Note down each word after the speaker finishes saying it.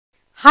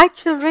Hi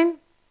children,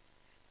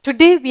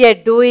 today we are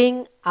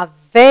doing a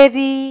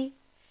very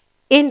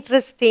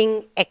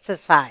interesting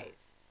exercise.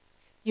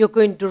 You're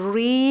going to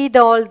read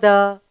all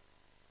the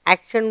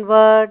action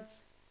words.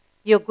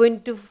 You're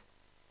going to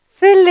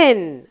fill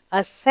in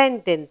a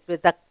sentence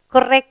with the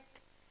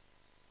correct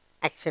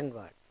action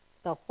word.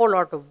 The whole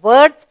lot of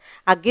words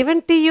are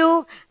given to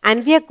you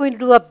and we are going to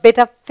do a bit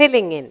of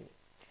filling in.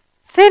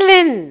 Fill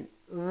in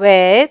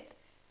with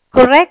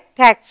correct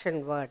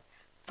action word.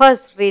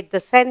 First read the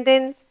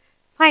sentence,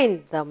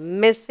 find the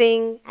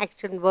missing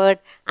action word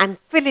and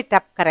fill it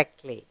up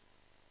correctly.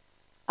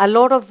 A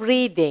lot of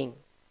reading,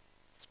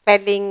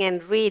 spelling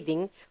and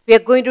reading we are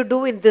going to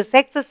do in this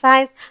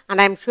exercise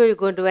and I'm sure you're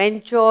going to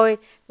enjoy.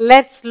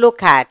 Let's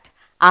look at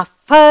our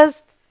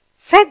first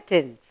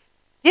sentence.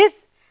 Yes,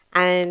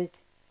 and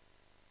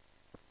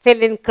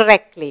fill in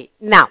correctly.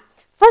 Now,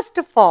 first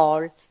of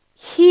all,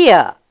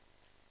 here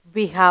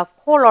we have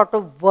a whole lot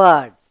of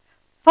words.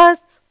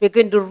 First, we're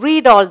going to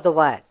read all the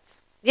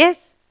words.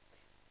 Yes?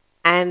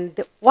 And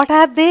what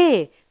are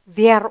they?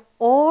 They are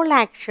all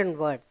action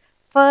words.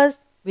 First,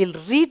 we'll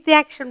read the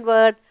action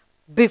word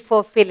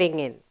before filling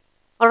in.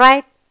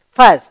 Alright?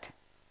 First,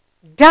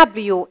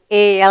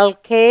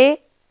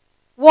 W-A-L-K,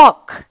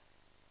 walk.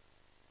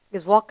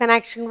 Is walk an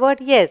action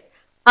word? Yes.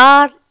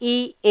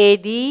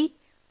 R-E-A-D,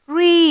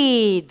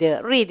 read.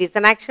 Read is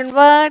an action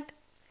word.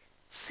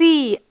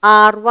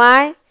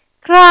 C-R-Y,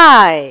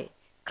 cry.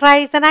 Cry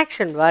is an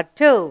action word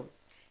too.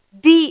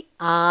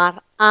 D-R-I-V-E,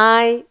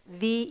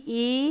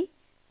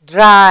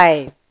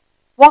 drive.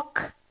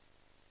 Walk,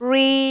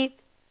 read,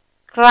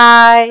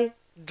 cry,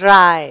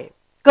 drive.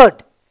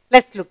 Good.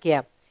 Let's look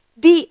here.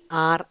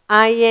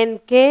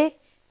 D-R-I-N-K,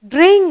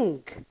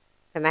 drink.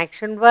 An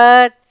action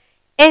word.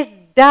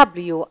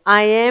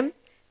 S-W-I-M,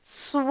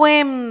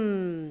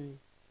 swim.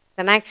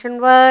 An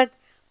action word.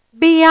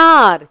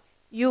 B-R-U-S-H,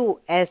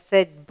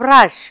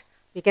 brush.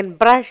 You can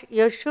brush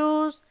your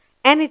shoes,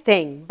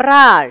 anything,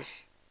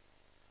 brush.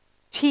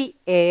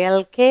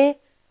 T-A-L-K,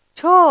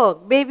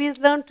 talk. Babies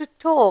learn to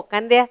talk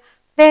and they are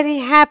very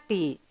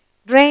happy.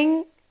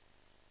 Drink,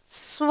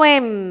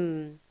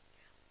 swim,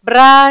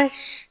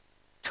 brush,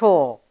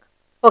 talk.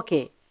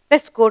 Okay,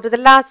 let's go to the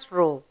last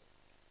row.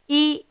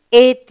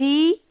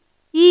 E-A-T,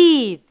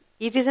 eat.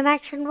 Eat is an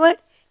action word?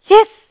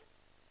 Yes.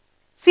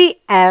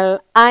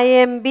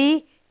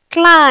 C-L-I-M-B,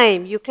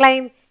 climb. You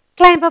climb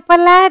up a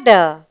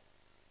ladder.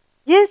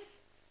 Yes,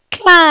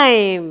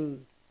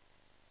 climb.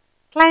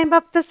 Climb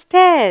up the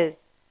stairs.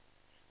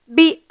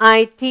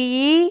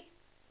 B-I-T-E,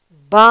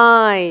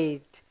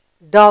 bite.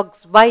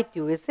 Dogs bite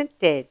you,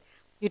 isn't it?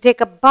 You take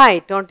a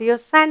bite onto your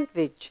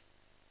sandwich.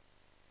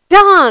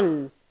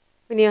 Dance.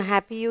 When you're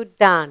happy, you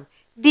dance.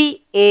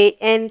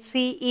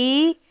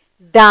 D-A-N-C-E,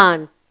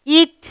 dance.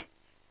 Eat,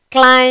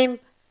 climb,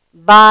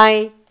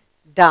 bite,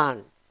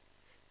 dance.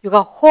 You got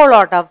a whole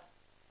lot of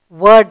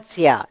words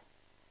here.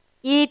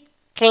 Eat,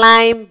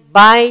 climb,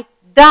 bite,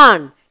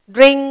 dance.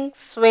 Drink,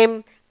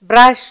 swim,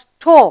 brush,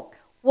 talk,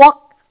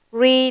 walk,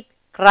 read,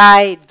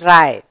 cry,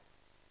 drive.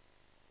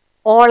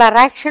 All are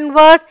action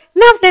words.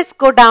 Now let's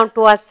go down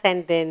to our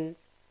sentence.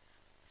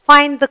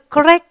 Find the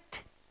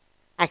correct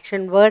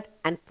action word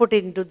and put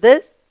it into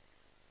this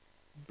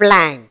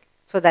blank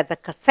so that the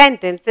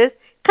sentence is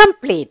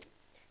complete.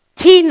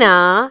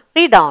 Tina,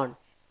 read on.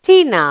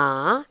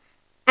 Tina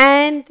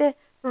and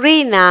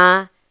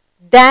Reena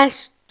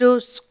dash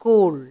to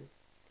school.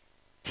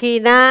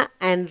 Tina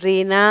and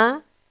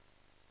Reena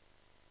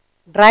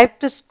drive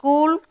to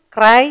school,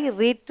 cry,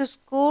 read to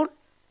school.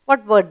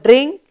 What word?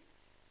 Drink,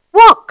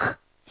 walk.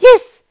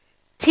 Yes,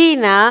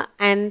 Tina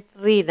and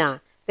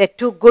Reena. They're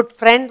two good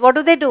friends. What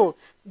do?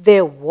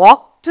 They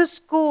walk to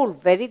school.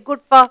 Very good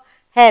for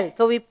health.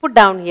 So we put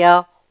down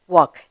here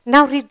walk.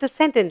 Now read the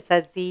sentence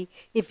and see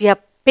if you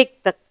have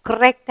picked the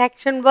correct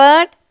action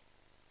word.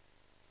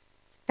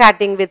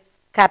 Starting with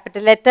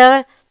capital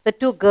letter. The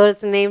two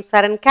girls' names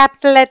are in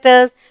capital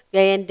letters. We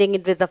are ending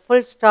it with a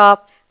full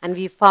stop and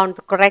we found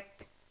the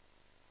correct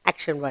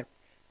action word.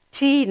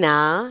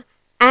 Tina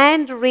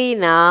and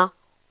Reena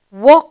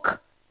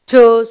walk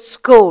to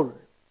school.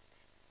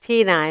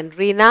 Tina and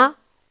Reena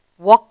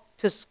walk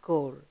to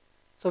school.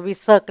 So we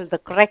circle the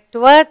correct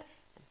word.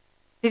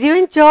 Did you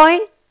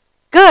enjoy?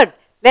 Good.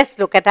 Let's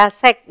look at our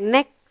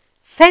next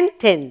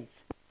sentence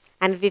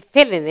and we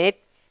fill in it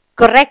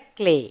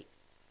correctly.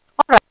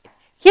 Alright,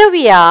 here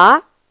we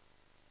are.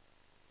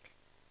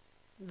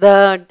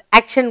 The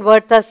action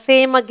words are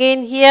same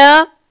again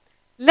here.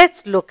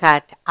 Let's look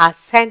at our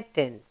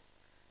sentence.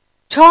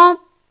 Tom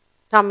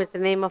is the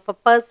name of a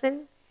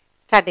person,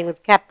 starting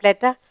with capital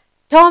letter.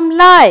 Tom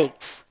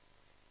likes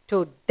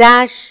to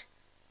dash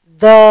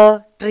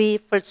the tree,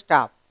 full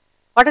stop.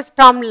 What does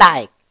Tom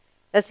like?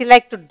 Does he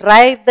like to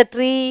drive the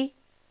tree?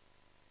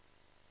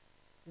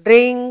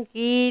 Drink,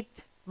 eat,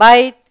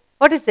 bite?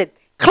 What is it?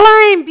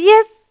 Climb,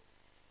 yes.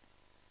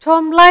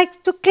 Tom likes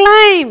to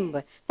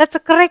climb. That's a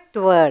correct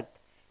word.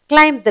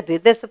 Climb the tree.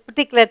 There's a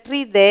particular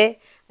tree there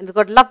and it's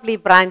got lovely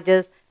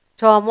branches.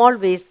 Tom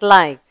always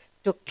likes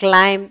to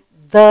climb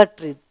the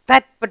tree,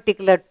 that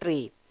particular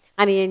tree.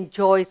 And he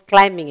enjoys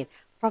climbing it.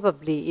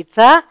 Probably it's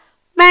a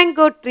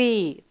mango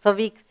tree. So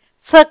we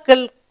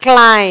circle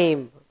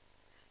climb.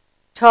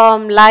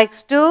 Tom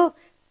likes to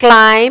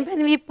climb,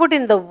 and we put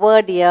in the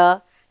word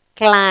here,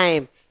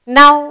 climb.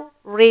 Now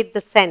read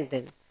the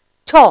sentence.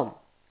 Tom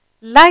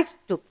likes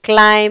to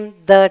climb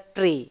the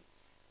tree.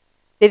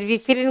 Did we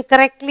fill in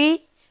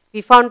correctly?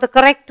 We found the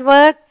correct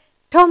word.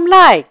 Tom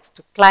likes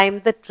to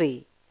climb the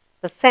tree.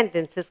 The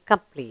sentence is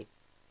complete.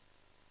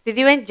 Did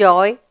you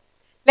enjoy?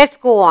 Let's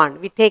go on.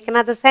 We take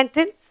another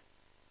sentence.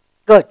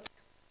 Good.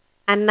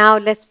 And now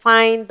let's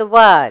find the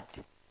word.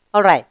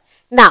 All right.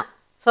 Now,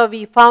 so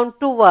we found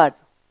two words.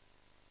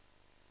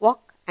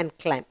 Walk and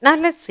climb. Now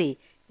let's see.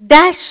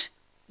 Dash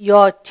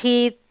your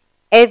teeth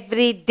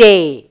every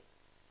day.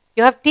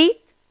 You have teeth?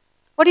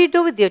 What do you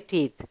do with your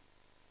teeth?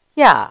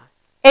 Yeah.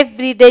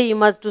 Every day you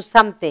must do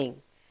something.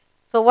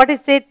 So what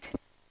is it?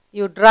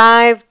 You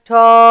drive,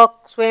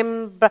 talk,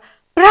 swim,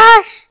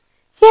 brush.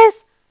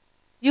 Yes.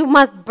 You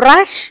must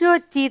brush your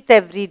teeth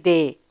every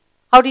day.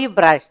 How do you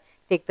brush?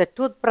 Take the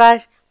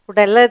toothbrush, put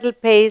a little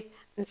paste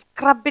and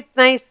scrub it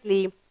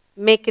nicely.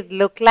 Make it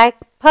look like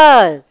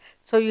pearl.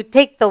 So you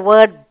take the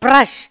word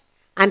brush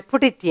and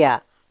put it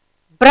here.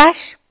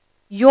 Brush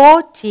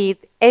your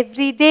teeth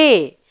every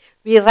day.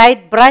 We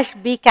write brush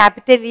B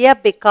capital here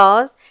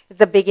because it's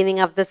the beginning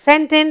of the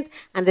sentence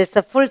and there's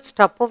a full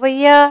stop over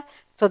here.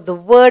 So the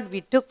word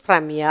we took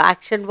from here,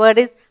 action word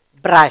is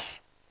brush.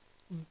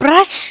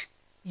 Brush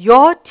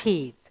your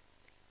teeth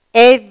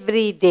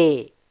every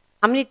day.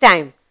 How many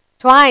times?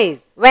 Twice.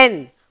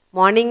 When?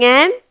 Morning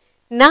and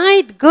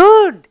night.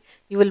 Good.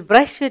 You will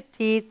brush your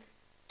teeth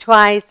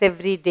twice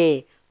every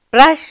day.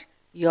 Brush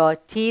your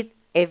teeth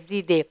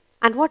every day.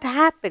 And what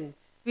happens?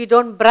 If you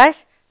don't brush,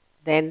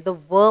 then the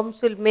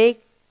worms will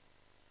make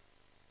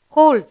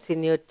holes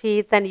in your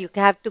teeth and you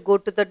have to go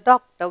to the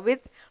doctor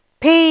with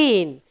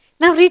pain.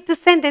 Now read the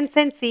sentence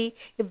and see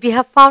if we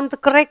have found the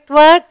correct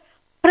word.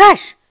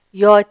 Brush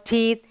your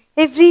teeth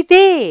every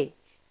day.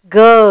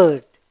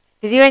 Good.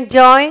 Did you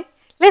enjoy?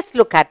 Let's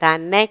look at our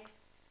next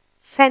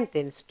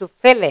sentence to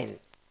fill in.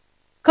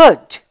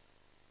 Good.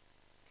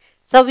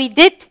 So we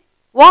did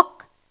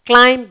walk,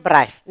 climb,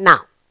 brush.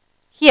 Now,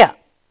 here,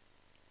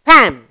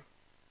 Pam.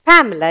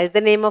 Pamela is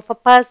the name of a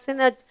person,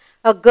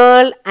 a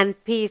girl,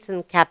 and P is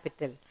in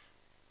capital.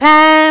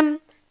 Pam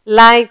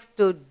likes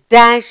to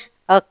dash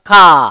a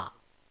car.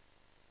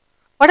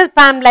 What does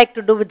Pam like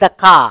to do with the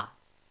car?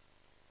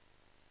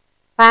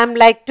 Pam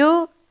like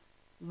to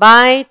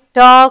buy,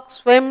 talk,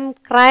 swim,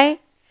 cry,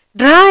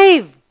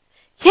 drive.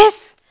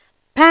 Yes,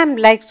 Pam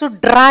likes to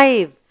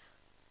drive.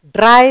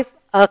 Drive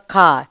a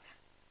car.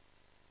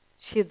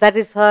 That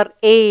is her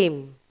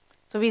aim.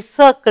 So we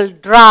circle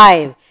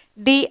drive.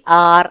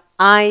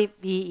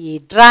 D-R-I-V-E.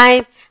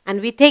 Drive.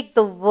 And we take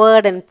the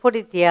word and put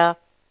it here.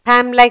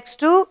 Pam likes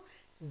to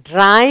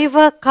drive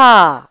a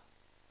car.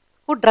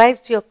 Who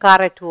drives your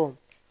car at home?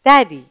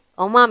 Daddy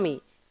or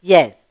mommy?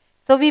 Yes.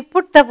 So we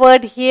put the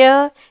word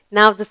here.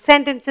 Now the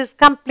sentence is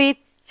complete.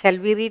 Shall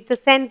we read the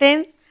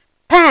sentence?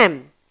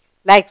 Pam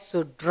likes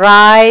to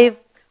drive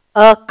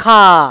a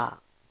car.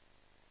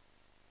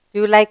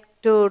 Do you like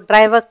to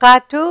drive a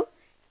car too?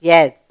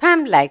 Yes,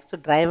 Pam likes to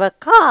drive a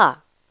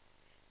car.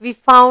 We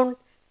found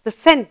the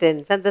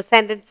sentence and the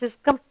sentence is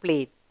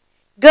complete.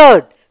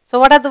 Good. So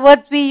what are the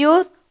words we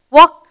use?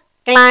 Walk,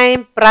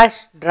 climb, brush,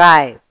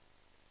 drive.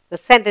 The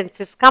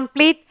sentence is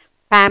complete.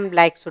 Pam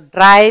likes to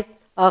drive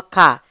a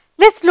car.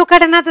 Let's look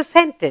at another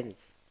sentence.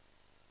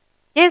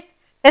 Yes,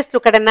 let's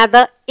look at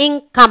another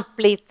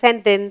incomplete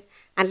sentence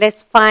and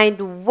let's find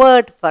a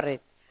word for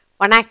it.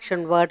 One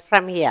action word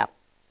from here.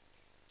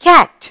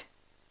 Cat.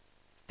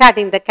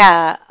 Starting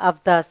the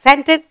of the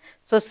sentence.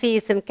 So C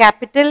is in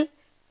capital.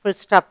 Full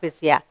stop is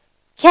here.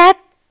 Cat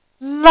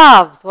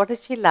loves. What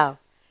does she love?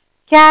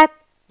 Cat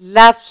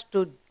loves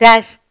to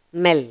dash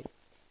milk.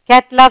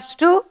 Cat loves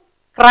to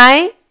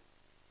cry,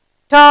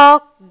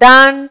 talk,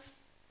 dance,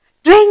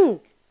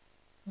 drink.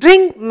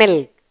 Drink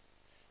milk.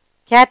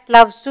 Cat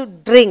loves to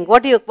drink.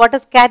 What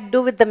does cat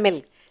do with the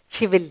milk?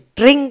 She will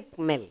drink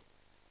milk.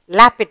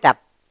 Lap it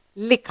up.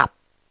 Lick up.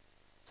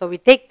 So we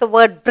take the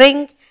word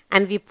drink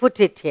and we put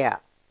it here.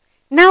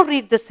 Now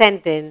read the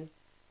sentence.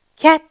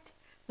 Cat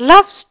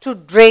loves to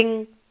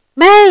drink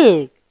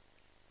milk.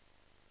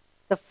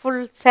 The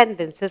full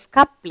sentence is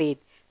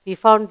complete. We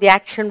found the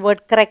action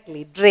word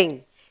correctly.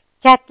 Drink.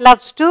 Cat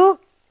loves to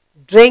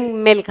drink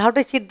milk. How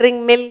does she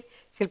drink milk?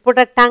 She'll put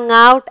her tongue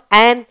out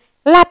and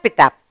lap it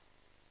up.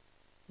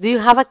 Do you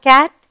have a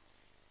cat?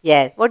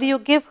 Yes. What do you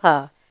give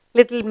her?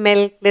 Little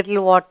milk,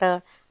 little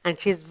water, and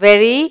she's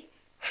very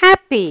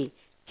happy.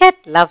 Cat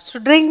loves to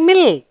drink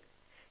milk.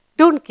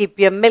 Don't keep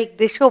your milk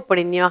dish open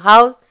in your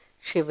house.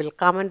 She will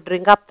come and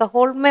drink up the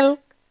whole milk.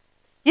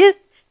 Yes.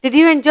 Did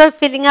you enjoy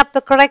filling up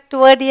the correct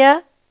word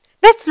here?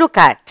 Let's look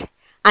at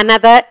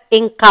another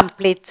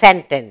incomplete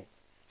sentence.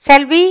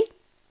 Shall we?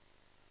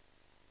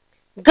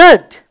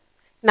 Good.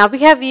 Now we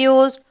have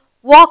used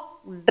walk,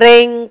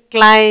 drink,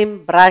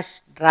 climb, brush,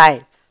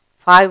 drive.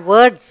 5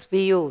 words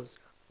we used.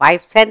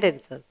 5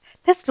 sentences.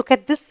 Let's look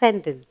at this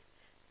sentence.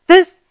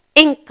 This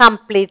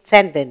incomplete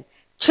sentence.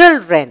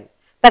 Children.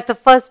 That's the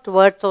first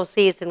word, so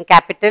C is in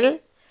capital.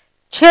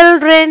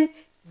 Children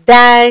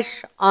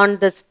dash on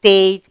the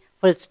stage,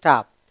 full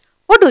stop.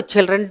 What do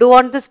children do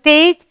on the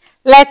stage?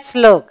 Let's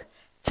look.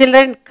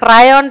 Children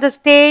cry on the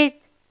stage.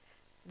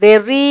 They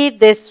read,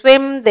 they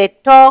swim, they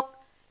talk,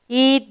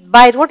 eat,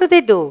 bite. What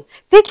do?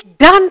 They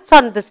dance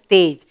on the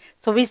stage.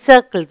 So we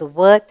circle the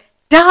word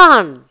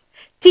dance.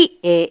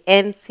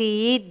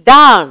 T-A-N-C-E,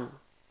 dance.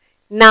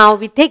 Now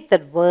we take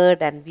that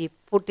word and we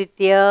put it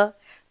here.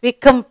 We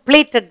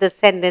completed the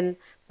sentence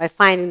by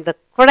finding the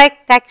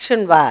correct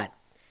action word.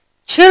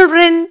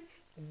 Children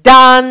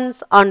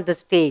dance on the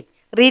stage.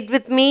 Read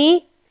with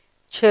me.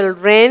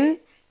 Children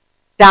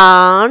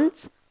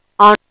dance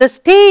on the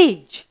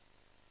stage.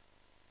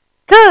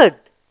 Good.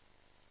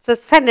 So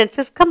sentence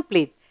is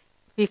complete.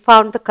 We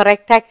found the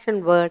correct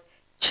action word.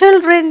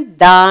 Children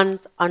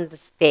dance on the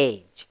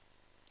stage.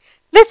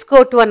 Let's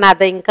go to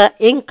another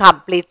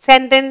incomplete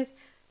sentence.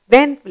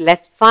 Then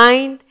let's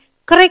find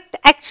correct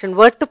action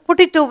word to put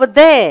it over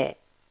there.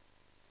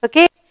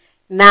 Okay.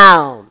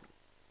 Now,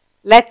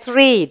 let's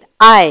read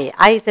I.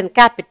 I is in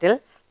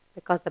capital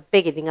because the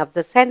beginning of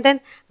the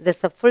sentence,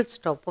 there's a full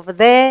stop over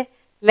there.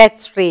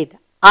 Let's read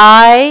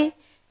I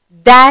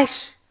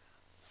dash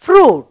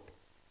fruit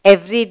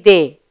every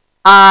day.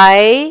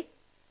 I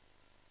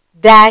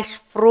dash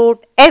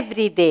fruit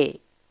every day.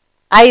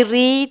 I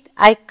read,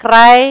 I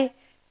cry,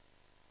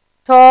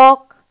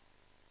 talk,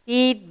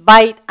 eat,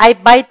 bite. I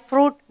bite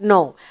fruit?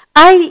 No.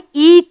 I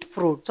eat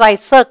fruit. So I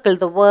circle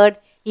the word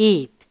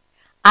eat.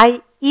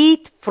 I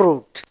eat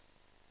fruit.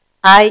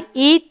 I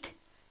eat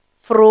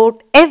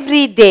fruit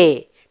every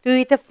day. Do you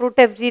eat a fruit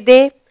every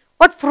day?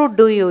 What fruit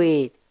do you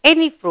eat?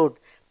 Any fruit.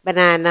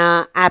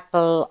 Banana,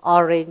 apple,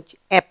 orange,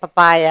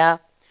 papaya.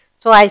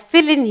 So I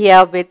fill in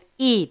here with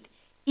eat.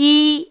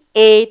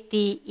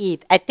 E-A-T,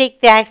 eat. I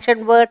take the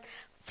action word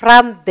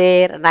from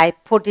there and I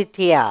put it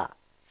here.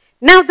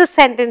 Now the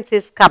sentence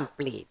is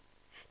complete.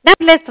 Now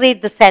let's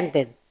read the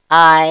sentence.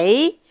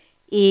 I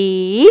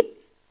eat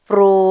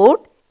fruit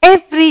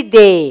every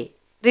day.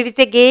 Read it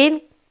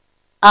again.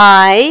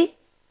 I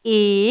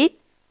eat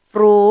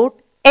fruit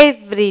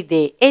every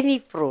day. Any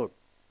fruit.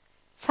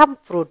 Some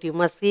fruit you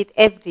must eat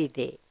every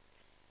day.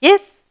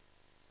 Yes?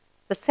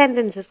 The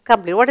sentence is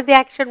complete. What is the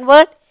action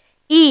word?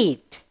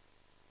 Eat.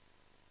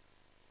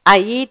 I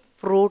eat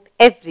fruit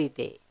every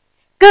day.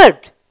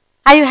 Good.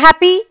 Are you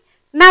happy?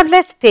 Now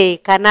let's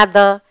take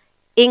another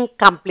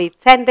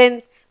incomplete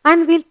sentence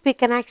and we'll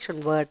pick an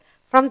action word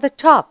from the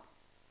top.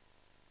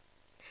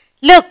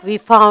 Look, we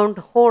found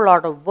a whole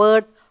lot of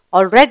words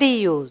already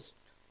used.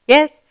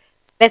 Yes?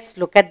 Let's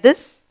look at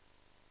this.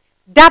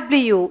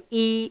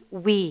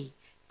 W-E-V.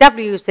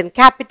 W is in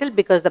capital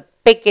because the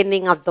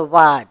beginning of the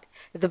word,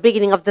 the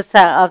beginning of the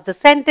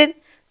sentence.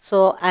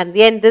 So, and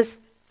the end is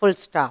full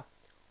stop.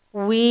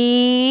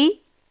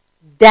 We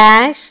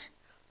dash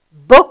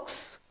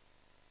books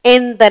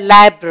in the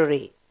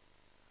library.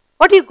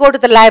 What do you go to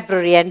the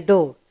library and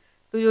do?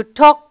 Do you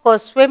talk or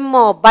swim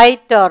or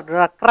bite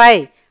or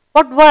cry?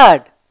 What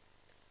word?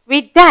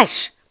 We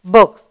dash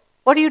books.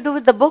 What do you do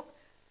with the book?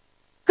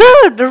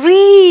 Good,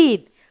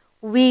 read.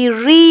 We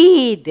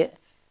read.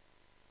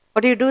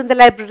 What do you do in the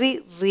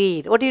library?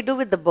 Read. What do you do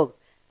with the book?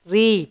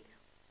 Read.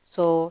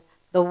 So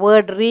the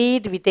word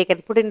read we take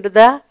and put into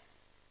the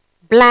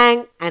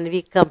blank and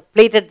we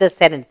completed the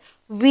sentence.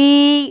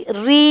 We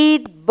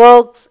read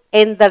books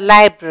in the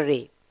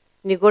library.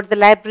 When you go to the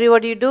library,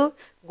 what do?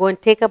 Go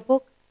and take a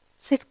book,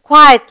 sit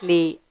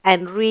quietly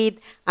and read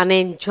and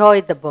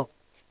enjoy the book.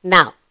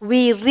 Now,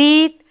 we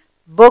read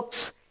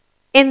books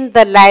in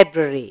the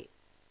library.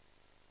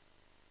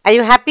 Are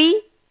you happy?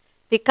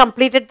 We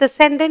completed the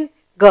sentence?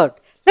 Good.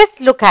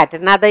 Let's look at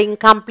another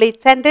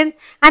incomplete sentence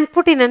and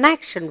put in an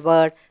action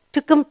word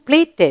to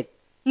complete it.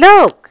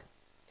 Look,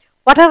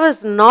 whatever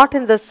is not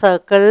in the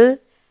circle,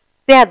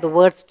 they are the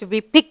words to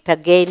be picked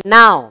again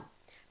now.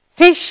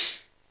 Fish,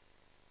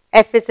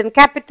 F is in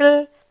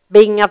capital,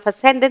 beginning of a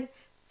sentence,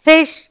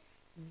 fish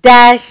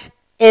dash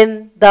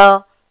in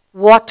the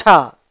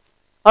water.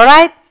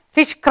 Alright,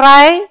 fish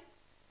cry,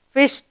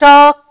 fish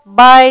talk,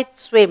 bite,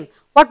 swim.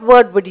 What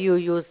word would you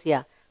use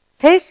here?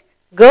 Fish,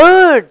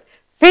 good.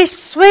 Fish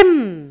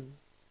swim.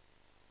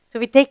 So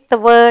we take the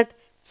word,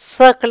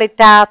 circle it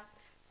up.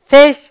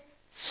 Fish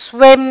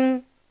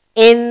swim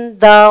in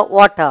the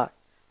water.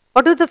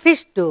 What do the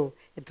fish do?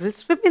 It will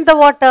swim in the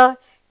water.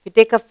 If you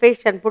take a fish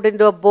and put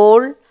into a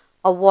bowl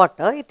of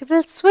water, it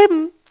will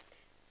swim.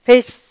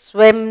 Fish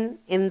swim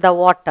in the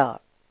water.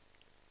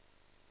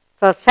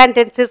 So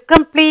sentence is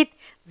complete.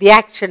 The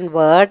action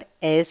word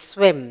is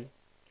swim.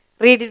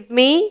 Read it with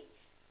me.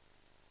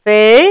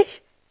 Fish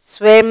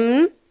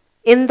swim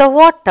in the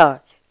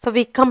water. So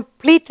we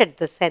completed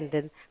the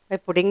sentence by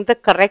putting the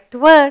correct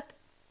word.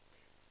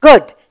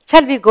 Good.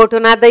 Shall we go to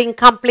another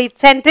incomplete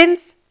sentence?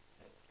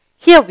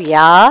 Here we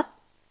are.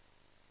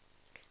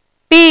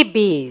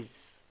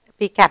 Babies.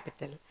 B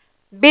capital.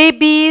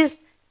 Babies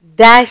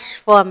dash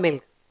for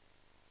milk.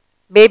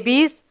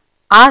 Babies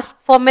ask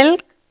for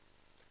milk,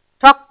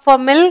 talk for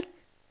milk,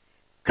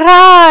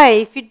 cry.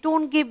 If you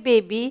don't give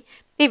baby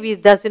Baby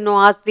doesn't know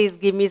us, please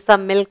give me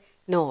some milk.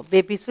 No,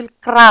 babies will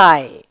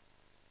cry.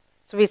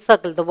 So we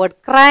circle the word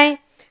cry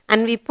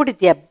and we put it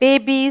there.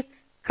 Babies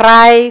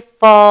cry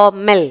for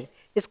milk.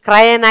 Is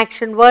cry an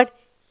action word?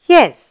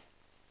 Yes.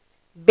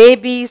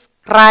 Babies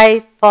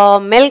cry for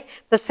milk.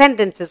 The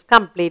sentence is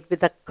complete with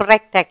the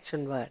correct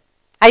action word.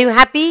 Are you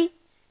happy?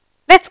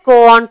 Let's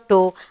go on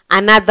to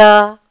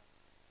another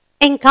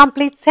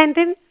incomplete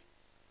sentence.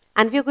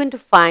 And we're going to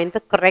find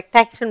the correct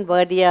action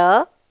word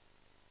here.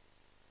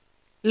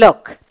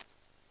 Look.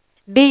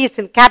 D is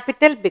in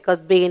capital because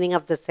beginning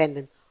of the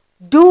sentence.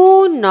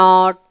 Do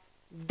not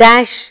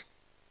dash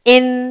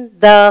in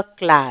the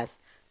class.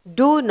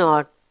 Do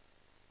not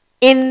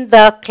in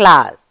the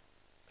class.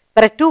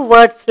 There are two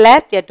words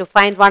left. You have to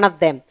find one of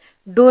them.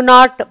 Do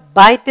not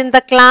bite in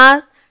the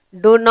class.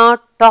 Do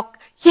not talk.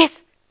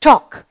 Yes,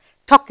 talk.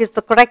 Talk is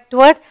the correct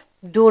word.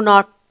 Do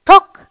not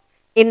talk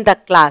in the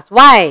class.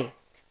 Why?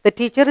 The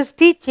teacher is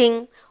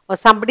teaching or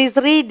somebody is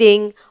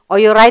reading or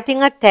you're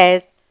writing a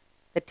test.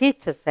 The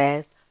teacher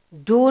says,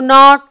 do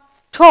not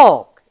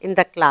talk in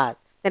the class.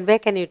 Then where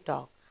can you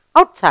talk?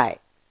 Outside.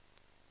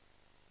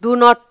 Do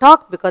not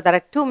talk because there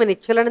are too many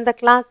children in the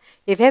class.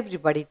 If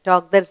everybody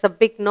talks, there's a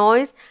big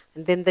noise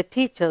and then the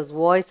teacher's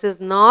voice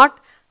is not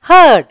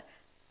heard.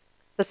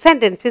 The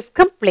sentence is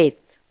complete.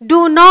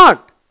 Do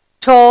not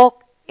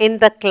talk in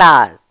the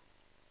class.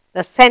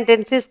 The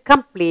sentence is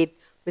complete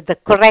with the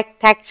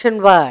correct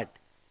action word.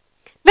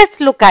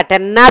 Let's look at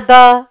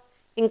another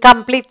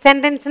incomplete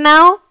sentence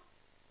now.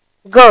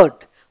 Good.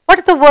 What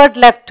is the word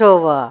left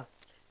over?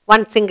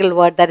 One single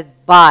word, that is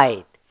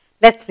bite.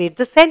 Let's read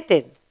the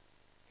sentence.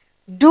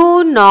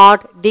 Do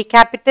not, D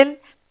capital,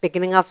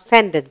 beginning of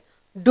sentence.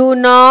 Do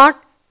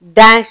not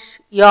dash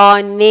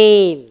your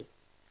nail.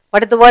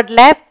 What is the word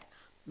left?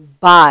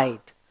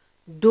 Bite.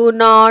 Do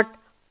not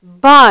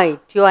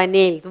bite your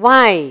nails.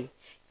 Why?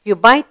 If you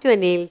bite your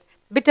nail,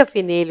 bit of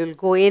your nail will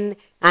go in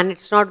and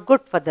it's not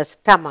good for the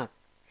stomach.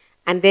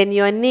 And then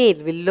your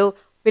nail will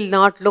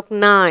not look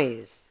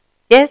nice.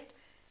 Yes?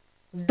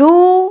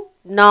 Do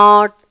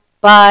not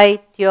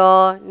bite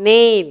your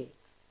nails.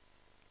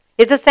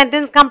 Is the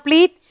sentence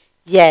complete?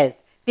 Yes.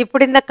 We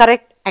put in the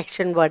correct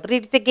action word.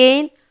 Read it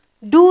again.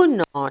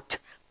 Do not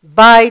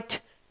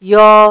bite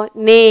your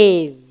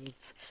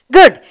nails.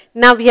 Good.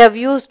 Now we have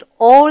used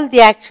all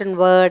the action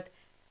word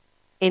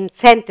in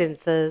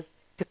sentences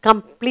to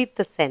complete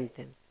the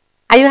sentence.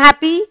 Are you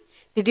happy?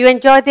 Did you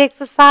enjoy the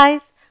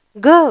exercise?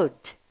 Good.